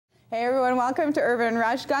Hey everyone, welcome to Urban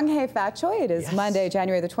Rush. Gung Hei Fat Choi. It is Monday,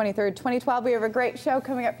 January the 23rd, 2012. We have a great show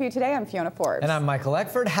coming up for you today. I'm Fiona Forbes. And I'm Michael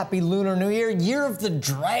Eckford. Happy Lunar New Year, Year of the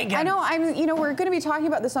Dragon. I know, we're going to be talking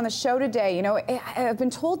about this on the show today. You know, I've been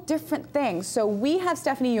told different things. So we have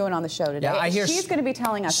Stephanie Ewan on the show today. Yeah, I hear she's going to be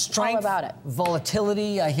telling us strength, all about it.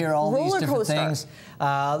 Volatility, I hear all these different things.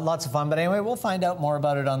 Lots of fun. But anyway, we'll find out more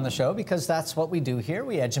about it on the show because that's what we do here.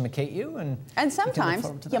 We educate you. And sometimes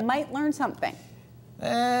you might learn something.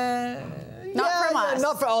 Not from us.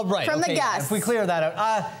 Not from, right. From the guests. If we clear that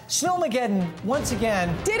out. Snowmageddon, once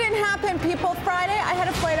again. Didn't happen, people. Friday, I had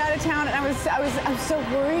a flight out of town, and I was so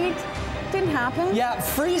worried. Didn't happen. Yeah,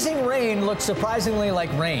 freezing rain looks surprisingly like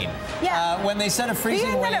rain. Yeah. When they said a freezing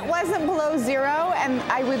rain. Being that it wasn't below zero, and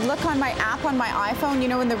I would look on my app on my iPhone, you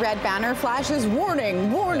know, when the red banner flashes,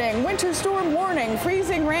 warning, warning, winter storm warning,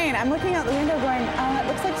 freezing rain. I'm looking out the window going, it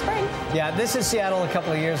looks like spring. Yeah, this is Seattle a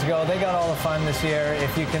couple of years ago. They got all the fun this year,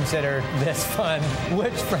 if you consider this fun,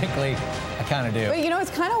 which frankly, I kind of do. But you know,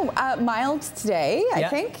 it's kind of mild today, I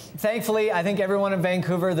think. Thankfully, I think everyone in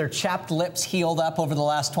Vancouver, their chapped lips healed up over the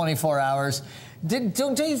last 24 hours.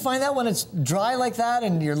 Don't you find that when it's dry like that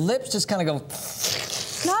and your lips just kind of go...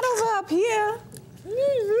 Not over up here.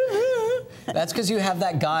 That's because you have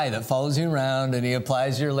that guy that follows you around and he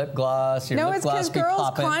applies your lip gloss. Your lip gloss it's because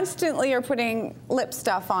girls constantly are putting lip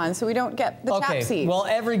stuff on, so we don't get the chapsies. Well,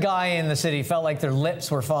 every guy in the city felt like their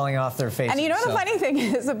lips were falling off their faces. And you know what the funny thing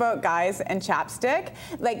is about guys and chapstick?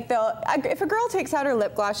 Like, if a girl takes out her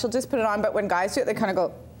lip gloss, she'll just put it on, but when guys do it, they kind of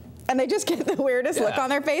go... And they just get the weirdest look on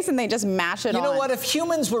their face, and they just mash it on. You know what? If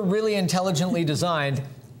humans were really intelligently designed,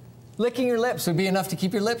 licking your lips would be enough to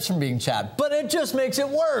keep your lips from being chapped. But it just makes it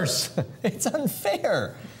worse. It's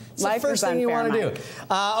unfair. It's Life the first thing you want to do.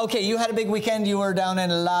 Okay, you had a big weekend. You were down in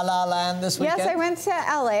La La Land this weekend? Yes, I went to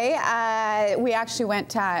LA. We actually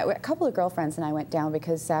went, a couple of girlfriends and I went down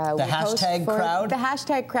because the hashtag crowd? The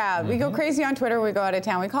hashtag crowd. We go crazy on Twitter when we go out of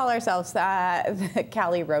town. We call ourselves the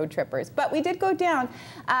Cali Road Trippers. But we did go down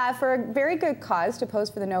for a very good cause to pose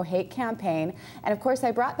for the No Hate campaign. And of course,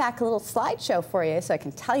 I brought back a little slideshow for you so I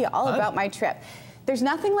can tell you all about my trip. There's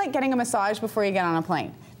nothing like getting a massage before you get on a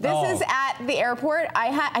plane. This is at the airport.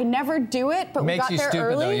 I never do it, but we got there early. Makes you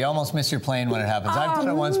stupid, though. You almost miss your plane when it happens. I've done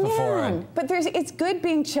it once before. But it's good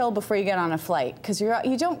being chill before you get on a flight, because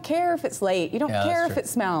you don't care if it's late. You don't care if it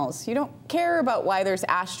smells. You don't care about why there's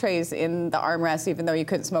ashtrays in the armrests, even though you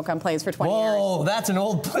couldn't smoke on planes for 20 years. Whoa, that's an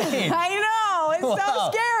old plane. I know. It's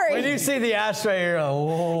so scary. When you see the ashtray, you're like,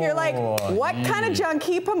 whoa. You're like, what kind of junk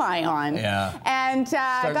heap am I on? Yeah. And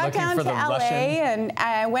I got down to LA and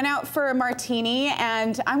I went out for a martini,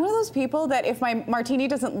 and I'm one of those people that if my martini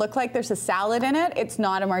doesn't look like there's a salad in it, it's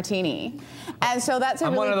not a martini. And so that's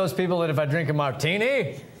I'm one of those people that if I drink a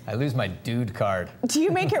martini, I lose my dude card. Do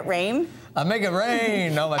you make it rain? I make it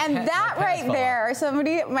rain. No, and that right there,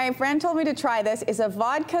 my friend told me to try this, is a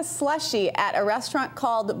vodka slushy at a restaurant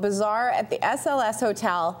called Bazaar at the SLS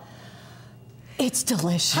Hotel. It's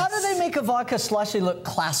delicious. How do they make a vodka slushy look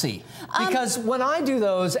classy? Because when I do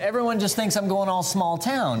those, everyone just thinks I'm going all small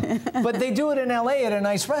town. But they do it in LA at a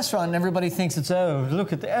nice restaurant, and everybody thinks it's,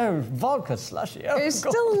 look at the vodka slushy. Oh, it's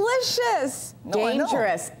delicious.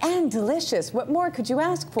 Dangerous and delicious. What more could you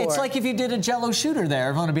ask for? It's like if you did a Jell-O shooter there.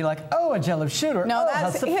 Everyone would be like, oh, a Jell-O shooter. No,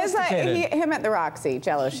 that's him at the Roxy,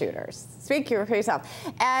 Jell-O shooters. Speak for yourself.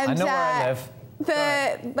 And, I know where I live.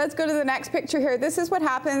 Let's go to the next picture here. This is what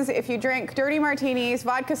happens if you drink dirty martinis,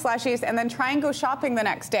 vodka slushies, and then try and go shopping the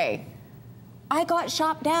next day. I got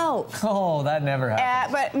shopped out. Oh, that never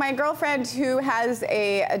happens. But my girlfriend, who has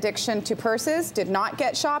an addiction to purses, did not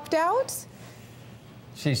get shopped out.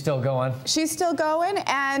 She's still going. She's still going,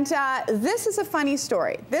 and this is a funny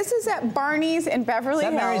story. This is at Barney's in Beverly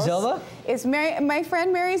Hills. Mary Zilba? It's my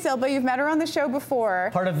friend Mary Zilba. You've met her on the show before.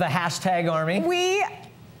 Part of the hashtag army.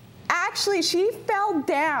 Actually, she fell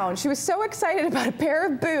down. She was so excited about a pair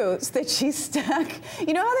of boots that she stuck,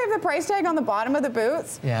 you know how they have the price tag on the bottom of the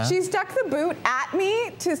boots? Yeah. She stuck the boot at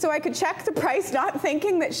me so I could check the price, not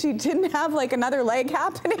thinking that she didn't have like another leg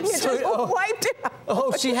happening. It just wiped out.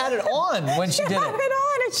 Oh, she had it on when she did it. She had it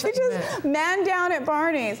on, and she just manned down at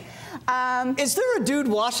Barney's. Is there a dude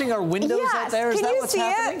washing our windows out there? Is that what's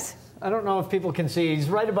happening? It? I don't know if people can see. He's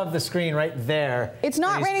right above the screen, right there. It's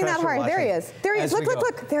not raining that hard. There he is. There he is. Look, look,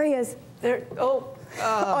 look. There he is. There. Oh.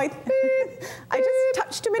 I just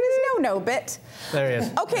touched him in his no-no bit. There he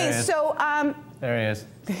is. Okay, so there he is.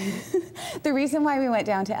 The reason why we went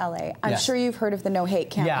down to LA, I'm sure you've heard of the No Hate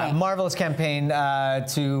campaign. Yeah, marvelous campaign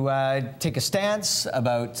to take a stance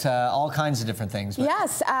about all kinds of different things.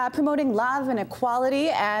 Yes, promoting love and equality,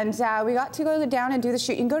 and we got to go down and do the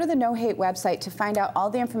shoot. You can go to the No Hate website to find out all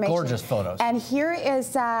the information. Gorgeous photos. And here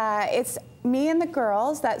is, it's me and the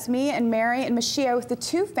girls. That's me and Mary and Mashia with the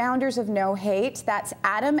two founders of No Hate. That's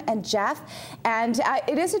Adam and Jeff. And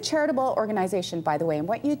it is a charitable organization, by the way. And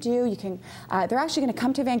what you do, you can, they're actually going to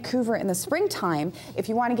come to Vancouver in the springtime if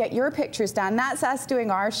you want to get your pictures done. That's us doing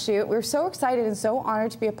our shoot. We're so excited and so honored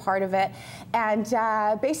to be a part of it. And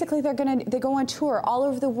basically, they go on tour all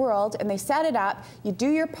over the world, and they set it up. You do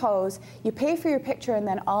your pose, you pay for your picture, and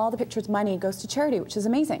then all the picture's money goes to charity, which is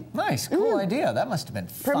amazing. Nice, cool idea. That must have been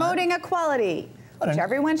fun. Promoting equality. Which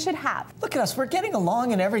everyone should have. Look at us, we're getting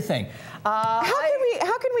along in everything. How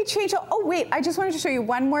can we change? Oh wait, I just wanted to show you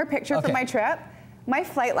one more picture from my trip. My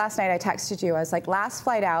flight last night, I texted you. I was like, last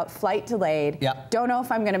flight out, flight delayed. Yeah. Don't know if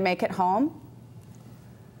I'm going to make it home.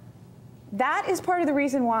 That is part of the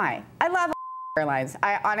reason why. I love airlines.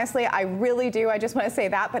 I really do. I just want to say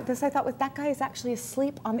that. But this, I thought, that guy is actually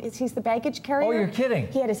asleep on. He's the baggage carrier. Oh, you're kidding.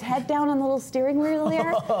 He had his head down on the little steering wheel there,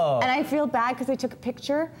 and I feel bad because I took a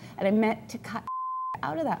picture and I meant to cut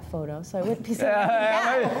out of that photo, so I wouldn't be saying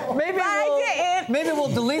that. Maybe we'll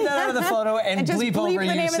delete that out of the photo and just bleep over the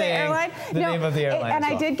you name saying of the name of the airline. And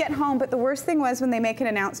I did get home, but the worst thing was when they make an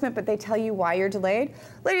announcement, but they tell you why you're delayed.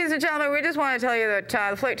 Ladies and gentlemen, we just want to tell you that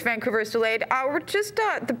the flight to Vancouver is delayed. We're just,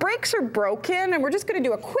 the brakes are broken, and we're just going to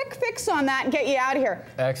do a quick fix on that and get you out of here.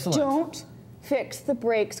 Excellent. Don't fix the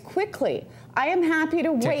brakes quickly. I am happy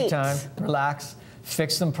to wait. Take your time, relax.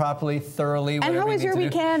 Fix them properly, thoroughly. And how was your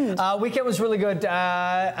weekend? Weekend was really good.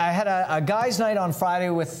 I had a guys' night on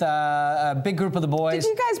Friday with a big group of the boys.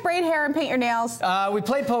 Did you guys braid hair and paint your nails? We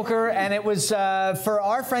played poker, and it was for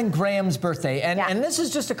our friend Graham's birthday. And this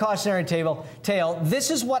is just a cautionary tale.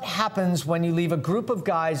 This is what happens when you leave a group of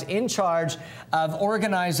guys in charge of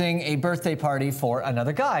organizing a birthday party for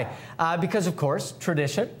another guy. Because, of course,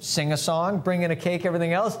 tradition, sing a song, bring in a cake,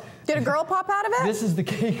 everything else. Did a girl pop out of it? This is the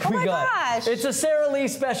cake we got. Oh my gosh. It's a Sarah Lee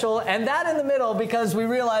special, and that in the middle because we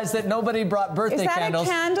realized that nobody brought birthday candles. Is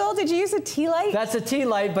that a candle? Did you use a tea light? That's a tea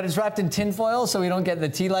light, but it's wrapped in tin foil, so we don't get the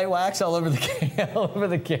tea light wax all over the cake.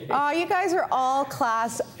 Oh, you guys are all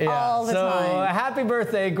class all the time. So happy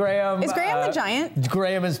birthday, Graham. Is Graham the giant?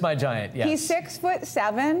 Graham is my giant, yes. He's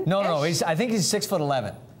 6'7"? No, I think he's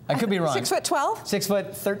 6'11". I could be wrong. 6'12"?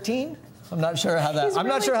 6'13". I'm not sure how that. I'm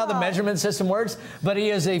not sure how the measurement system works, but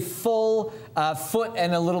he is a full foot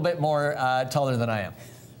and a little bit more taller than I am.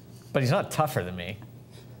 But he's not tougher than me.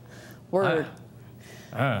 Word.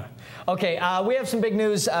 Okay, we have some big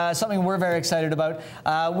news, something we're very excited about.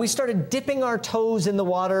 We started dipping our toes in the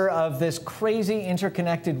water of this crazy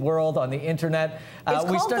interconnected world on the internet. It's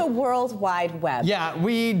called the World Wide Web. Yeah,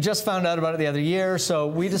 we just found out about it the other year, so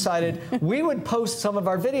we decided we would post some of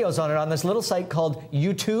our videos on it on this little site called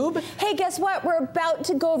YouTube. Hey, guess what? We're about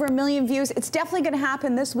to go over 1 million views. It's definitely going to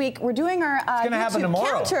happen this week. We're doing our YouTube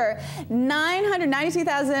counter.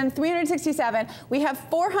 992,367. We have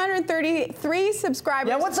 433 subscribers.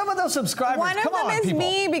 Yeah, what's some of those subscribers? One of them is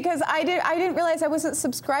me because I didn't realize I wasn't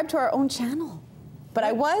subscribed to our own channel. But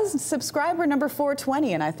I was subscriber number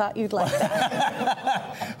 420, and I thought you'd like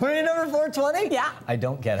that. Were you number 420? Yeah. I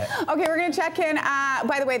don't get it. Okay, we're going to check in.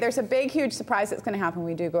 By the way, there's a big, huge surprise that's going to happen when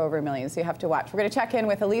we do go over 1 million, so you have to watch. We're going to check in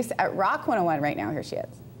with Elise at Rock 101 right now. Here she is.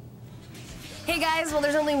 Hey guys, well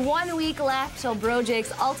there's only 1 week left till Bro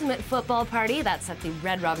Jake's Ultimate Football Party. That's at the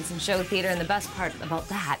Red Robinson Show Theater, and the best part about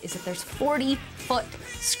that is that there's 40-foot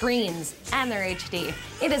screens, and they're HD.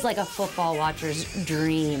 It is like a football watcher's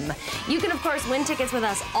dream. You can, of course, win tickets with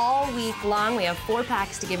us all week long. We have 4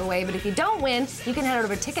 packs to give away, but if you don't win, you can head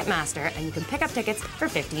over to Ticketmaster, and you can pick up tickets for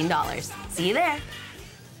 $15. See you there.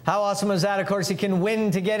 How awesome is that? Of course, you can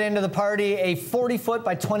win to get into the party a 40-foot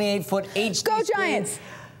by 28-foot HD Go screen. Giants!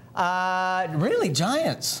 Really,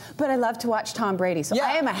 Giants. But I love to watch Tom Brady, so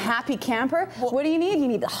I am a happy camper. Well, what do you need? You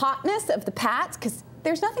need the hotness of the Pats, because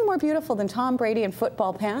there's nothing more beautiful than Tom Brady in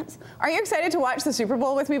football pants. Are you excited to watch the Super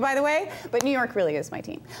Bowl with me, by the way? But New York really is my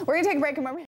team. We're going to take a break and